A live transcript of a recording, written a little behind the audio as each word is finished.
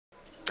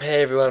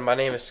Hey everyone, my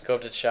name is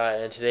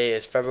scopedandshot, and today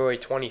is February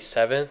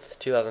 27th,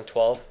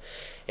 2012.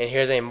 And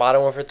here's a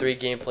Modern Warfare 3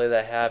 gameplay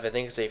that I have. I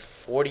think it's a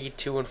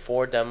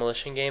 42-4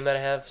 demolition game that I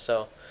have.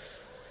 So,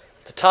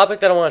 the topic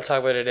that I want to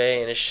talk about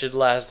today, and it should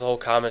last the whole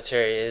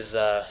commentary, is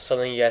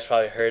something you guys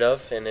probably heard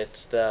of, and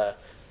it's the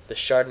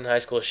Chardon High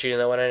School shooting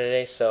that went on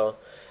today. So,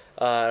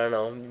 I don't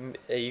know.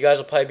 You guys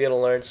will probably be able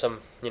to learn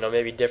some,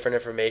 maybe different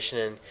information.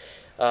 And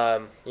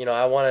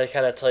I want to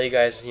kind of tell you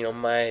guys,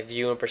 my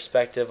view and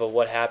perspective of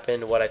what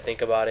happened, what I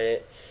think about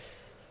it.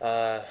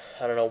 I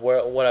don't know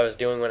what I was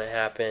doing when it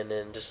happened,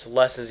 and just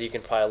lessons you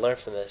can probably learn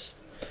from this.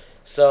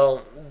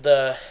 So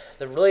the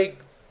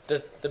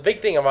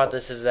big thing about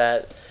this is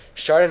that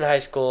Chardon High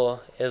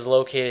School is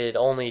located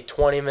only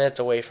 20 minutes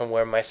away from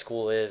where my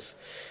school is,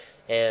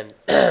 and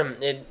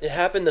it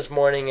happened this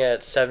morning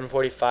at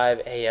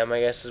 7:45 a.m. I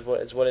guess is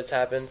what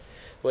happened,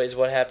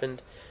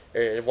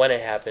 or when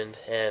it happened.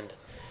 And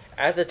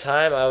at the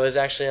time, I was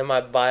actually in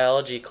my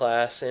biology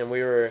class, and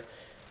we were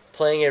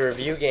playing a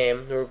review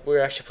game. We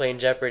were actually playing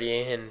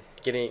Jeopardy and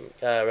getting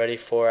ready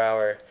for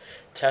our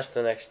test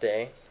the next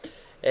day.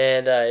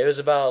 And it was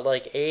about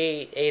like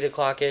 8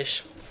 o'clock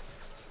ish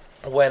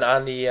when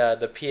on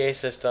the PA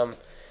system,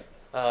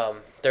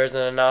 there was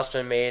an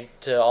announcement made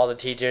to all the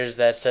teachers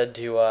that said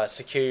to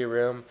secure your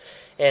room.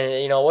 And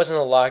it wasn't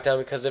a lockdown,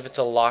 because if it's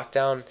a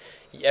lockdown,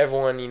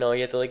 everyone, you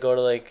have to like go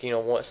to like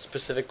one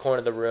specific corner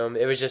of the room.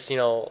 It was just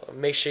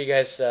make sure you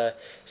guys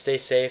stay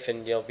safe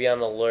and be on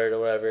alert or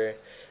whatever,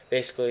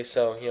 basically.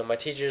 So my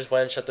teachers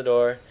went and shut the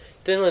door.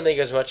 Didn't really think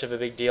it was much of a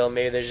big deal.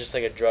 Maybe there's just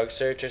like a drug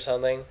search or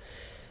something.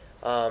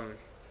 um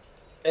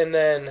and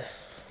then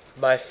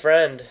my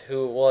friend,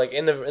 who, well, like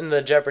in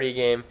the Jeopardy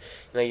game,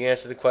 you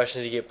answer the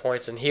questions, you get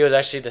points, and he was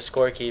actually the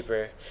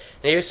scorekeeper,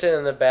 and he was sitting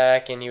in the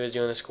back and he was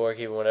doing the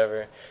scorekeeping,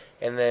 whatever.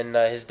 And then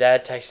his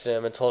dad texted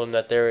him and told him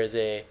that there was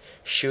a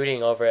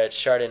shooting over at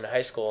Chardon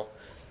High School,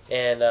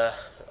 and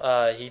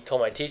he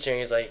told my teacher, and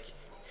he's like,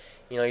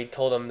 he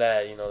told him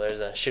that there's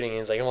a shooting. And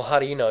he's like, well, how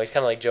do you know? He's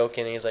kind of like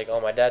joking. And he's like, oh,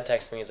 my dad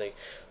texted me. He's like,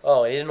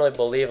 oh, and he didn't really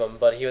believe him,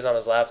 but he was on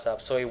his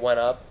laptop, so he went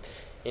up.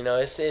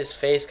 His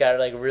face got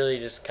like really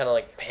just kind of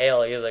like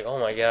pale. He was like, oh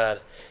my god,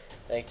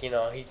 like he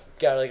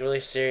got like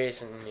really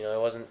serious, and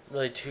it wasn't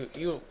really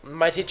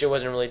my teacher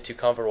wasn't really too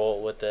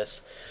comfortable with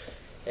this.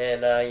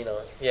 And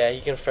yeah, he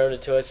confirmed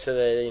it to us, so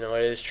that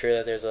it is true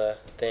that there's a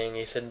thing.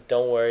 He said,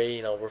 don't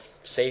worry, we're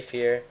safe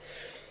here.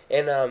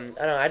 And I don't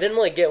know, I didn't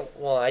really get,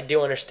 well, I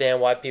do understand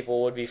why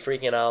people would be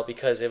freaking out,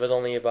 because it was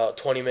only about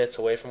 20 minutes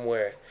away from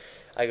where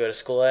I go to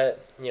school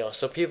at.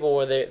 So people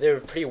were there, they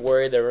were pretty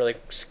worried. They were like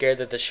scared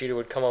that the shooter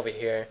would come over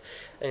here.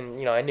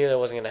 And I knew that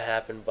wasn't going to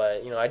happen,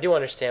 but I do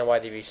understand why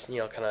they'd be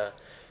kind of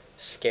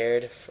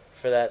scared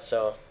for that.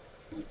 So,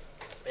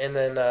 and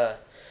then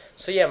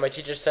so yeah, my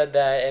teacher said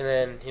that. And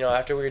then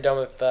after we were done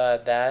with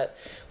that,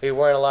 we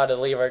weren't allowed to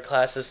leave our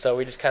classes, so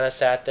we just kind of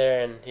sat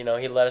there, and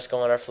he let us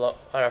go on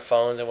our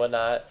phones and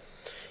whatnot.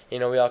 We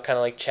all kind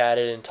of like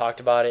chatted and talked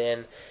about it.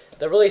 And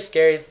the really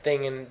scary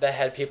thing, and that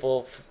had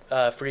people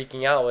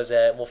freaking out, was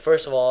that, well,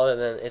 first of all,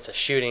 then it's a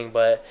shooting,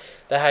 but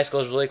that high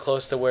school is really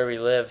close to where we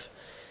live.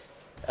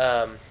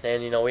 And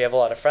we have a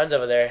lot of friends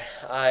over there.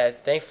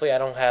 Thankfully, I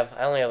only have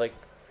like,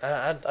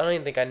 I don't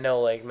even think I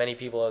know like many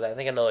people of that. I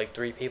think I know like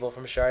 3 people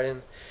from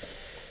Chardon.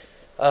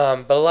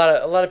 But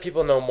a lot of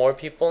people know more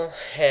people,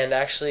 and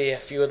actually a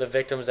few of the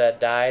victims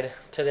that died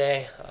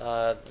today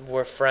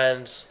were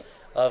friends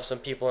of some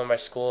people in my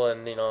school.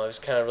 And it was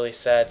kind of really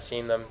sad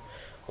seeing them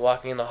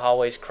walking in the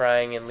hallways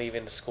crying and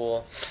leaving the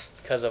school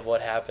because of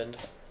what happened.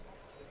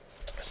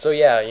 So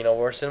yeah,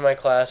 we're sitting in my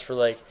class for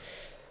like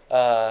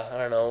I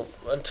don't know,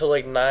 until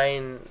like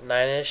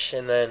nine-ish,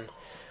 and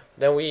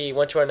then we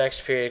went to our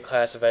next period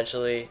class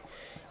eventually.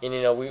 And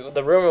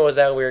the rumor was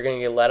that we were gonna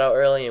get let out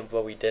early,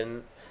 but we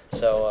didn't.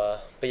 So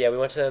but yeah, we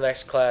went to the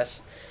next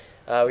class.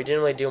 We didn't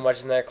really do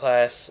much in that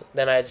class.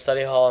 Then I had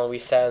study hall, and we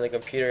sat on the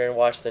computer and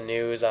watched the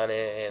news on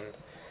it.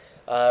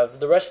 And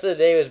the rest of the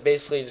day was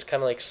basically just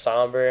kind of like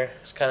somber.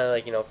 It's kind of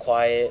like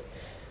quiet.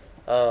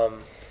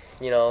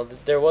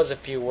 There was a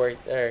few work,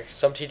 or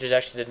some teachers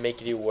actually did make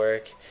you do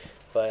work,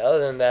 but other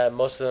than that,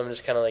 most of them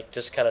just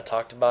kind of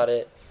talked about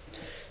it.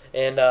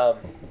 And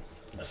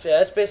so yeah,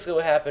 that's basically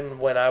what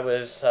happened when I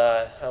was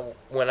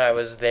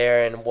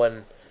there, and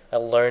when I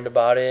learned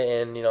about it.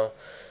 And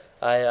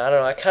I don't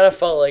know, I kind of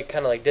felt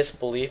like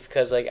disbelief,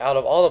 because like out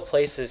of all the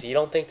places, you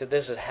don't think that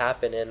this would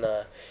happen in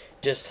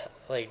just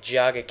like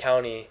Geauga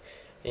County,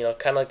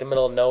 kind of like the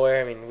middle of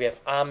nowhere. I mean, we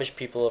have Amish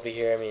people over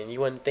here. I mean,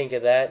 you wouldn't think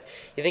of that.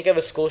 You think of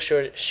a school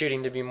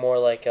shooting to be more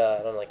like I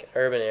don't know, like an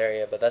urban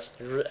area, but that's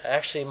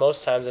actually,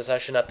 most times that's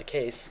actually not the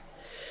case.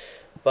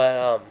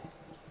 But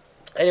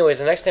anyways,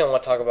 the next thing I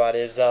want to talk about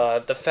is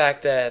the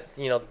fact that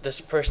this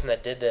person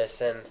that did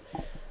this, and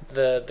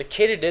the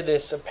kid who did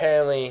this,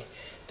 apparently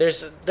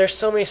there's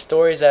so many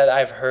stories that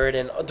I've heard,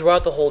 and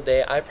throughout the whole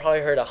day I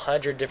probably heard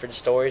 100 different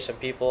stories from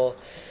people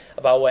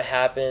about what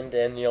happened.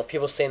 And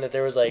people saying that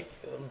there was like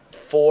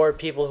 4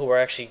 people who were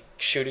actually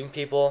shooting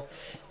people,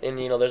 and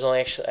there's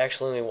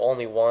actually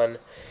only one.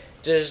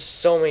 there's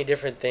so many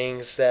different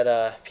things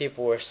that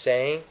people were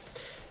saying.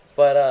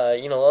 But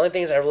the only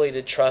things I really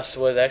did trust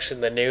was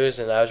actually the news,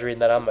 and I was reading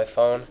that on my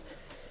phone.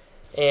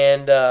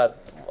 And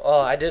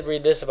I did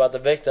read this about the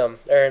victim,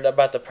 or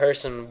about the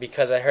person,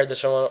 because I heard this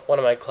from one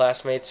of my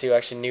classmates who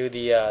actually knew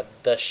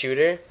the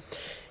shooter.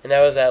 And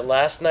that was that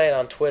last night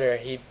on Twitter,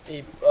 he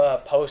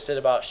posted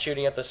about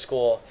shooting at the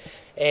school.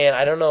 And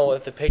I don't know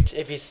if he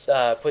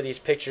put these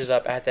pictures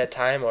up at that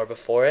time or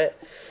before it,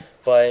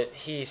 but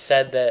he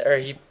said that, or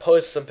he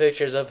posted some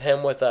pictures of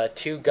him with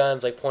 2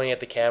 guns like pointing at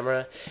the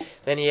camera.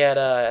 Then he had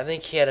I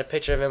think he had a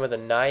picture of him with a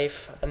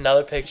knife.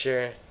 Another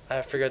picture,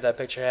 I forget what that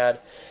picture had.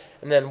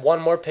 And then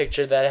one more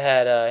picture that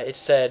had it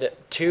said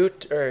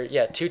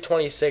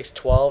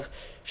 2/26/12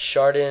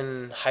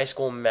 Chardon High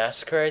School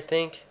massacre, I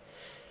think.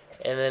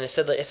 And then it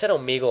said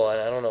Omegle,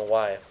 and I don't know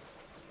why.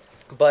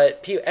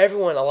 But a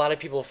lot of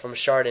people from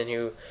Chardon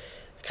who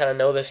kind of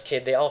know this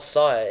kid, they all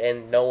saw it,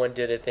 and no one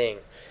did a thing.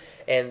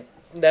 And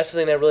that's the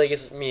thing that really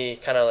gets me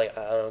kind of like,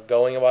 I don't know,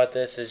 going about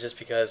this, is just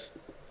because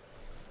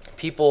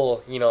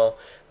people,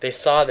 they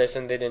saw this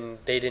and they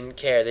didn't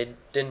care, they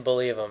didn't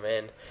believe them,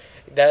 and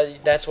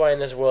that's why in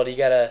this world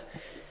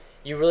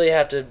you really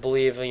have to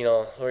believe,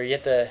 or you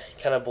have to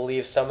kind of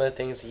believe some of the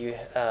things that you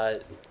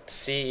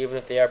see, even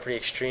if they are pretty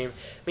extreme.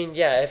 I mean,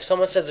 yeah, if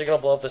someone says they're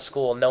gonna blow up the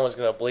school, no one's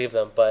gonna believe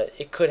them, but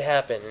it could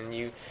happen,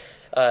 and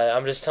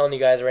I'm just telling you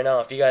guys right now,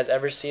 if you guys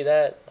ever see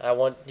that,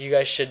 you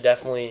guys should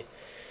definitely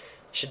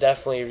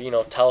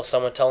tell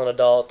someone, tell an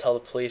adult, tell the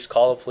police,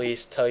 call the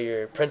police, tell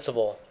your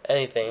principal,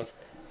 anything,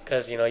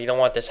 because you don't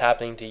want this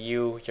happening to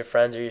you, your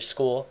friends, or your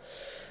school.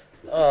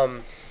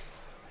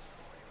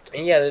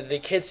 And yeah, the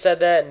kid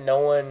said that. No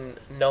one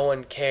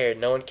cared.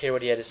 No one cared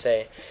what he had to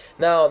say.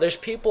 Now, there's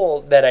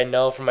people that I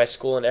know from my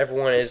school, and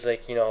everyone is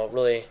like,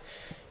 really,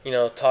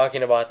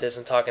 talking about this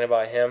and talking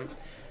about him.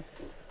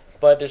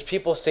 But there's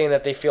people saying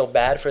that they feel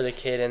bad for the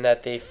kid, and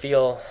that they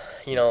feel,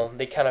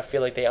 they kind of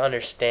feel like they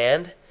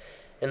understand.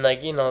 And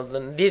like,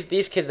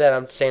 these kids that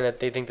I'm saying that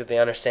they think that they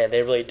understand,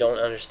 they really don't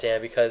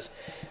understand, because,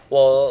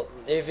 well,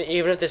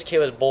 even if this kid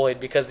was bullied,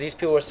 because these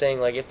people were saying,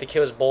 like, if the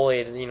kid was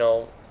bullied,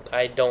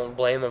 I don't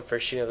blame them for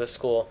shooting up the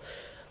school.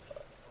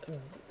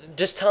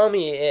 Just tell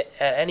me at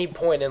any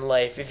point in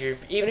life,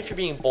 even if you're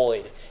being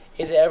bullied,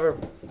 is it ever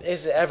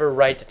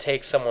right to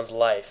take someone's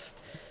life?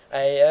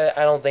 I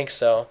don't think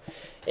so.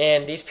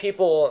 And these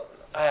people,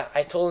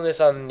 I told them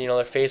this on their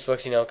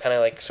Facebooks, kind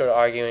of like sort of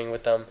arguing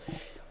with them.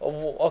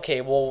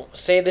 Okay, well,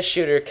 say the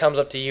shooter comes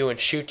up to you and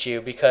shoots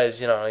you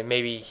because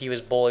maybe he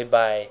was bullied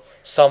by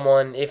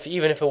someone,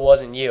 even if it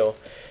wasn't you.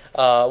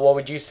 What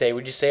would you say?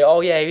 Would you say,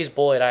 oh yeah, he's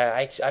bullied,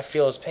 I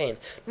feel his pain?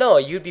 No,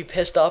 you'd be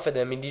pissed off at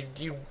him, and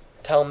you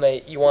tell him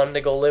that you want him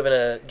to go live in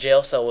a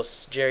jail cell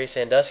with Jerry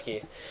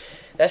Sandusky.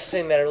 That's the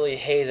thing that I really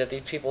hate, is that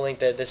these people think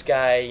that this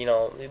guy,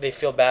 they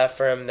feel bad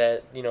for him,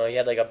 that, he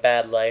had like a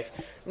bad life.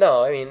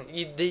 No, I mean,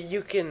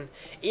 you can,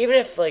 even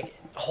if like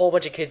a whole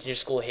bunch of kids in your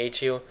school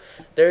hate you,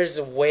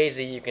 there's ways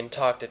that you can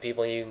talk to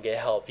people and you can get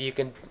help.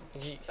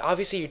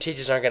 Obviously your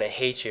teachers aren't going to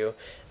hate you.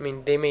 I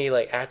mean, they may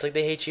like act like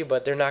they hate you,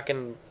 but they're not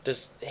going to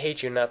just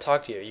hate you and not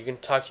talk to you. You can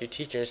talk to your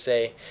teacher and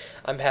say,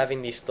 I'm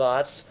having these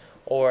thoughts,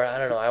 or I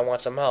don't know, I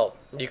want some help.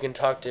 You can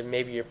talk to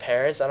maybe your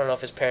parents. I don't know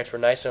if his parents were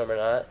nice to him or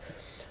not.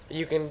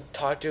 You can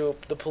talk to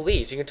the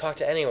police. You can talk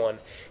to anyone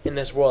in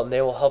this world, and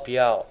they will help you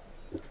out.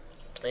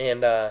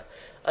 And I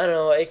don't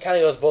know, it kind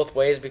of goes both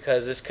ways,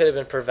 because this could have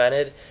been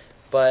prevented,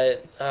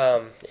 but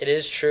it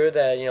is true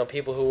that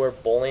people who were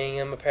bullying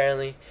him,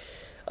 apparently,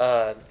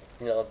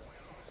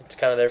 it's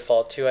kind of their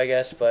fault too, I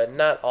guess, but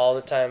not all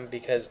the time,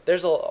 because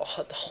there's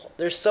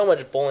so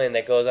much bullying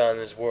that goes on in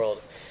this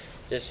world.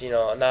 Just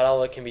not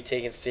all of it can be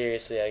taken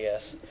seriously, I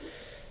guess.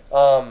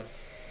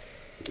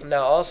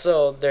 Now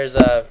also there's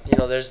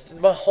there's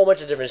a whole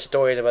bunch of different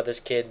stories about this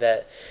kid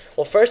that,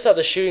 well, first off,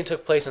 the shooting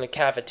took place in a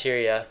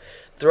cafeteria.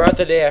 Throughout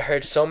the day, I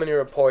heard so many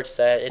reports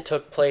that it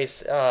took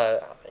place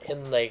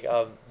in like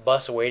a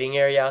bus waiting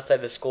area outside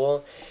the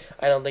school.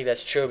 I don't think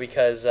that's true,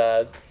 because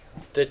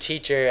the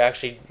teacher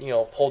actually,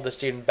 pulled the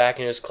student back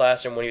into his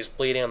classroom when he was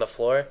bleeding on the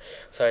floor.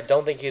 So I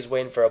don't think he was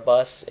waiting for a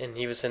bus, and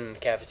he was in the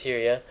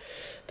cafeteria.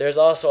 There's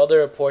also other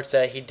reports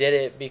that he did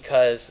it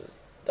because,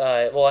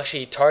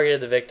 he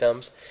targeted the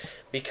victims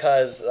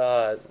because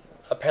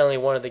apparently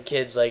one of the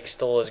kids like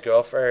stole his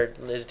girlfriend,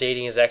 or is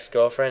dating his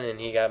ex-girlfriend, and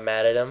he got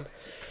mad at him.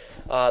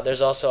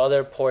 There's also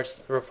other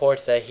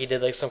reports that he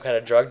did like some kind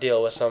of drug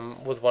deal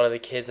with one of the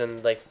kids,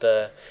 and like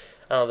the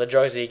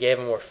drugs that he gave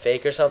him were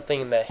fake or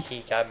something, and that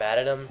he got mad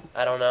at him.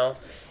 I don't know.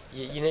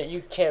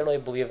 You can't really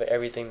believe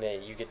everything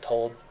that you get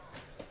told.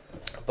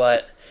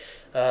 But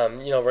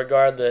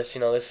regardless,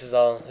 this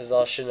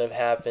all shouldn't have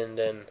happened,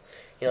 and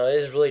it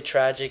is really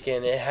tragic,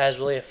 and it has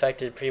really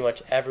affected pretty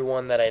much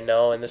everyone that I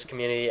know in this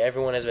community.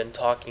 Everyone has been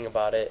talking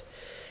about it.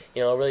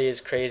 It really is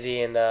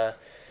crazy. And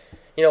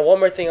one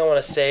more thing I want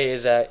to say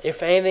is that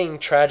if anything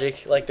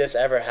tragic like this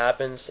ever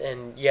happens,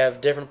 and you have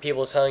different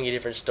people telling you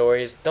different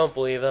stories, don't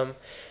believe them.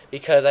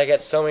 Because I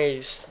get so many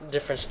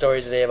different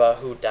stories today about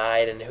who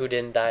died and who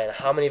didn't die, and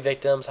how many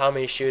victims, how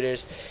many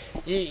shooters.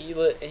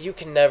 You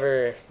can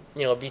never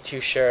be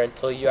too sure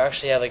until you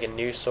actually have like a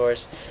news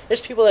source.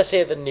 There's people that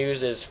say that the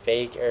news is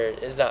fake, or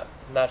is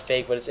not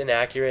fake, but it's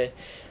inaccurate.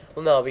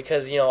 Well, no,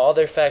 because all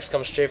their facts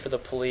come straight from the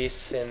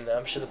police, and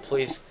I'm sure the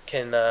police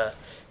can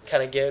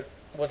kind of get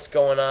what's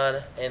going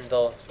on, and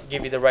they'll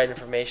give you the right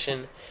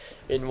information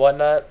and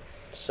whatnot.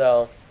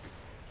 So,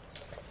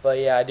 but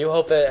yeah, I do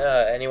hope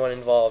that anyone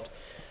involved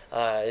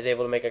is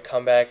able to make a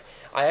comeback.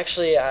 I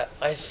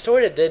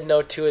sort of did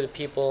know two of the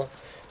people,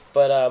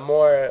 but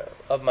more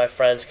of my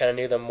friends kind of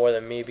knew them more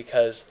than me,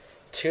 because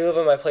two of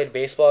them I played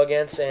baseball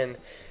against, and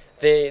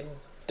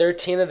their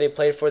team that they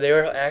played for, they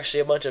were actually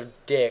a bunch of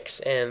dicks,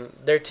 and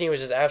their team was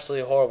just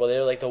absolutely horrible. They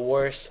were like the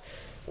worst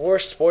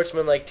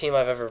sportsman-like team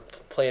I've ever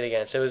played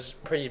against. It was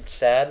pretty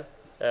sad.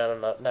 I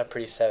don't know, not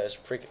pretty sad. It was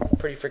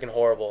pretty freaking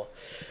horrible.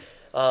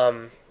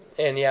 And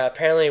yeah,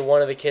 apparently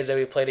one of the kids that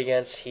we played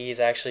against, he's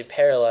actually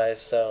paralyzed.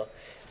 So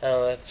I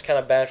don't know, it's kind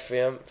of bad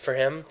for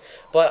him.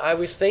 But I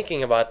was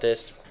thinking about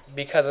this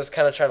because I was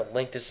kind of trying to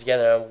link this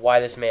together on why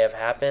this may have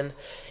happened.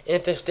 And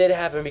if this did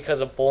happen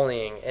because of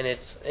bullying, and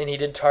he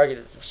did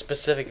target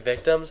specific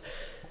victims,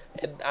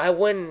 I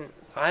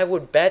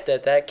would bet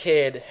that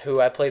kid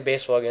who I played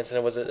baseball against, and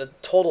it was a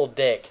total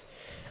dick.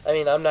 I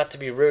mean, I'm not to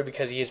be rude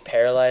because he is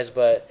paralyzed,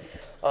 but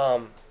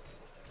I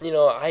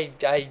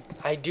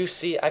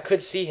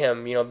could see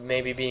him,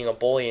 maybe being a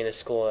bully in his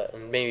school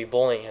and maybe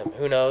bullying him.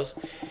 Who knows?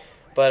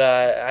 But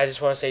I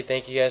just want to say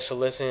thank you guys for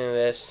listening to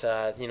this.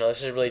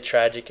 This is really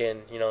tragic,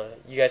 and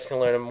you guys can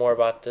learn more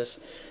about this.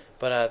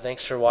 But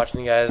thanks for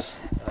watching, guys.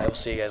 I will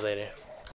see you guys later.